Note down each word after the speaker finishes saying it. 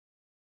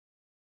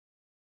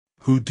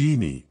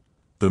Houdini,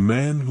 The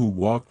Man Who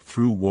Walked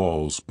Through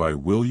Walls by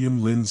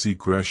William Lindsay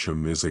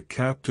Gresham is a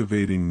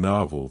captivating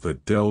novel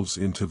that delves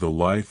into the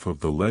life of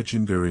the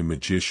legendary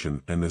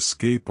magician and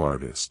escape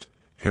artist,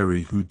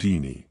 Harry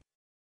Houdini.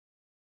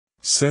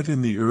 Set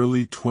in the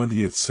early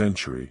 20th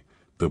century,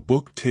 the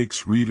book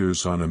takes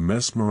readers on a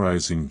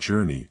mesmerizing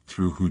journey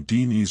through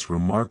Houdini's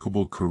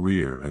remarkable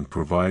career and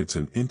provides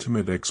an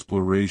intimate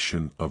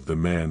exploration of the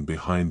man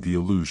behind the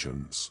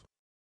illusions.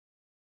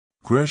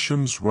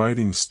 Gresham's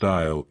writing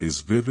style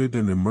is vivid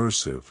and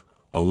immersive,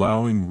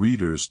 allowing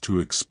readers to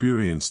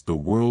experience the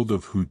world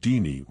of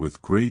Houdini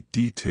with great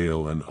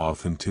detail and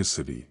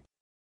authenticity.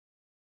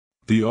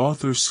 The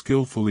author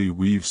skillfully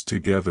weaves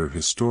together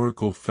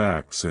historical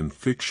facts and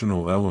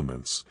fictional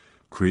elements,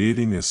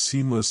 creating a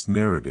seamless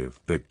narrative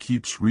that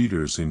keeps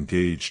readers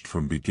engaged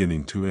from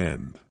beginning to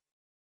end.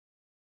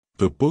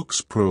 The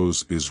book's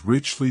prose is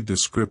richly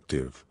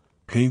descriptive,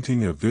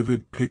 painting a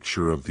vivid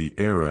picture of the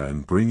era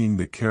and bringing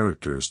the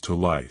characters to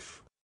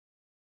life.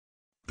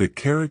 The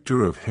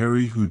character of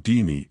Harry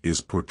Houdini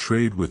is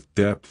portrayed with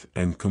depth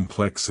and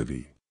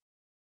complexity.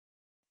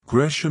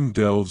 Gresham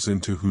delves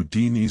into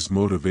Houdini's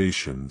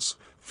motivations,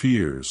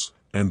 fears,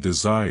 and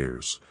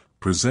desires,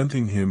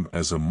 presenting him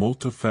as a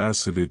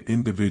multifaceted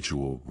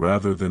individual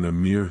rather than a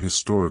mere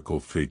historical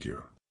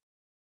figure.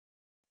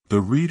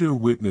 The reader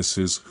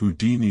witnesses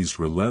Houdini's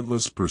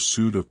relentless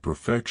pursuit of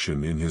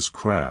perfection in his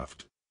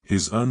craft,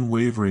 his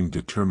unwavering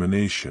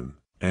determination,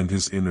 and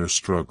his inner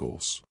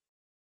struggles.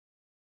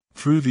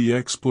 Through the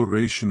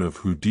exploration of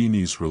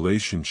Houdini's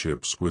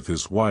relationships with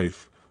his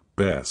wife,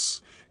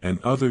 Bess, and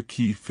other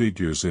key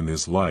figures in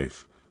his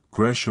life,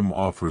 Gresham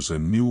offers a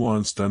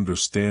nuanced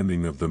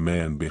understanding of the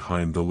man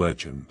behind the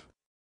legend.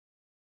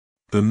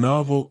 The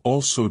novel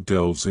also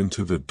delves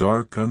into the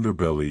dark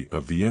underbelly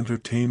of the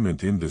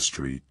entertainment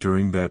industry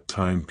during that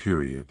time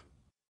period.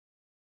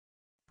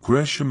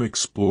 Gresham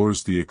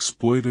explores the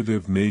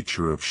exploitative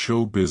nature of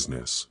show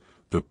business,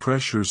 the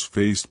pressures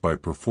faced by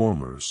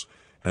performers,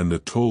 and the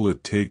toll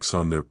it takes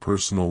on their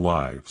personal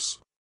lives.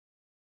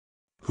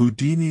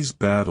 Houdini's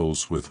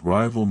battles with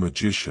rival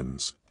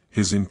magicians,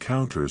 his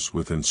encounters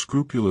with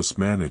unscrupulous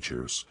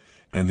managers,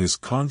 and his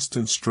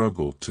constant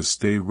struggle to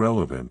stay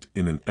relevant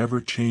in an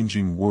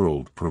ever-changing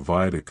world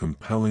provide a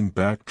compelling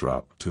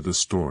backdrop to the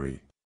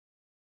story.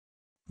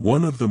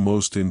 One of the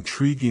most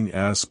intriguing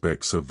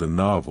aspects of the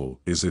novel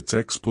is its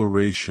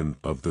exploration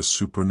of the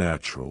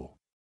supernatural.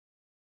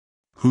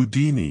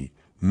 Houdini,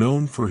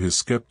 known for his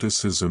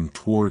skepticism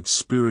towards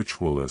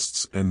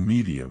spiritualists and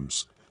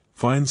mediums,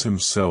 finds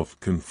himself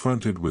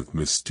confronted with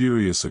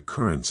mysterious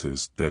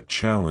occurrences that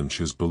challenge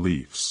his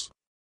beliefs.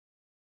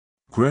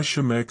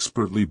 Gresham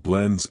expertly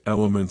blends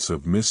elements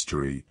of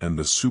mystery and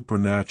the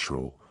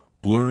supernatural,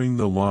 blurring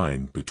the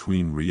line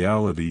between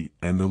reality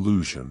and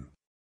illusion.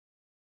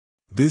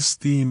 This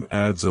theme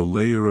adds a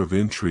layer of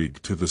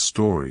intrigue to the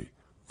story,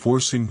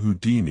 forcing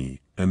Houdini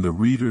and the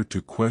reader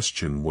to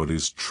question what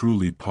is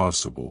truly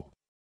possible.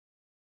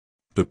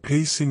 The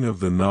pacing of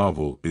the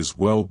novel is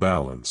well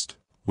balanced,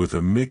 with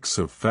a mix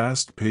of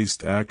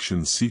fast-paced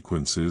action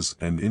sequences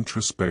and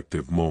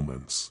introspective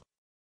moments.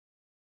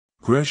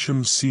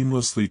 Gresham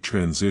seamlessly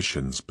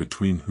transitions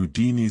between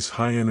Houdini's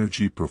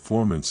high-energy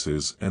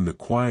performances and the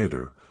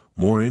quieter,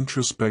 more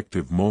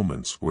introspective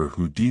moments where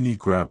Houdini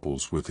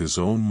grapples with his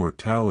own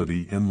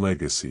mortality and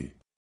legacy.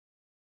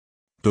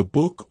 The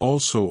book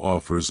also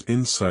offers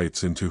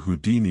insights into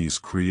Houdini's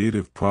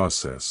creative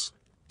process,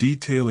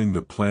 detailing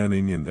the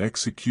planning and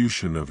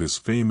execution of his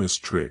famous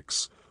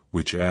tricks,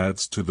 which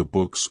adds to the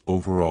book's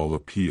overall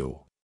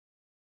appeal.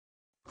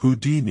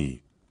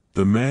 Houdini,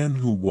 The Man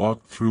Who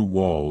Walked Through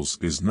Walls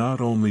is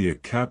not only a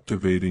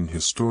captivating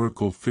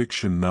historical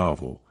fiction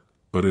novel,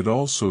 but it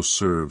also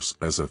serves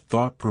as a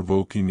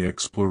thought-provoking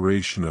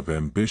exploration of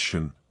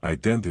ambition,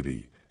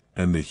 identity,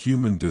 and the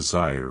human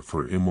desire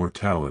for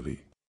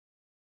immortality.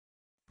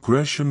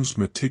 Gresham's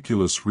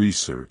meticulous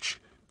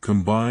research,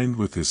 combined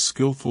with his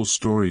skillful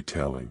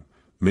storytelling,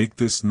 make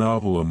this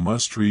novel a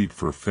must-read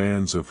for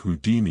fans of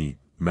Houdini,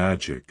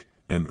 magic,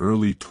 and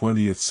early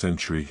 20th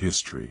century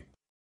history.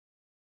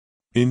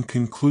 In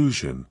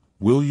conclusion,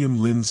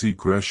 William Lindsay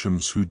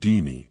Gresham's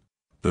Houdini,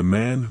 The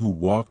Man Who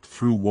Walked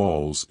Through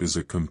Walls is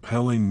a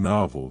compelling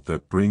novel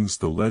that brings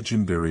the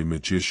legendary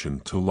magician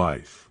to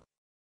life.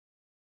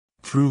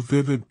 Through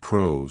vivid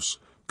prose,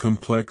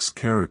 complex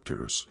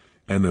characters,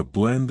 and a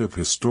blend of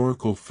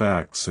historical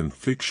facts and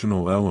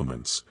fictional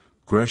elements,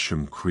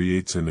 Gresham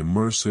creates an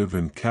immersive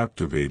and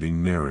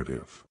captivating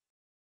narrative.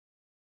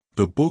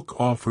 The book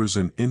offers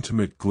an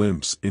intimate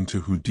glimpse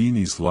into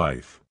Houdini's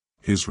life,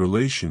 his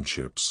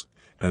relationships,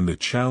 and the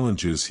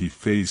challenges he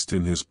faced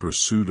in his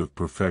pursuit of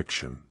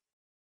perfection.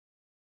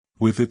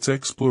 With its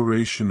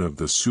exploration of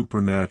the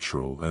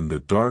supernatural and the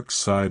dark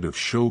side of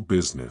show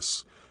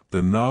business,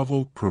 the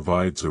novel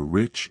provides a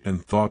rich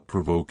and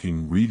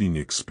thought-provoking reading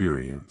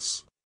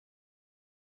experience.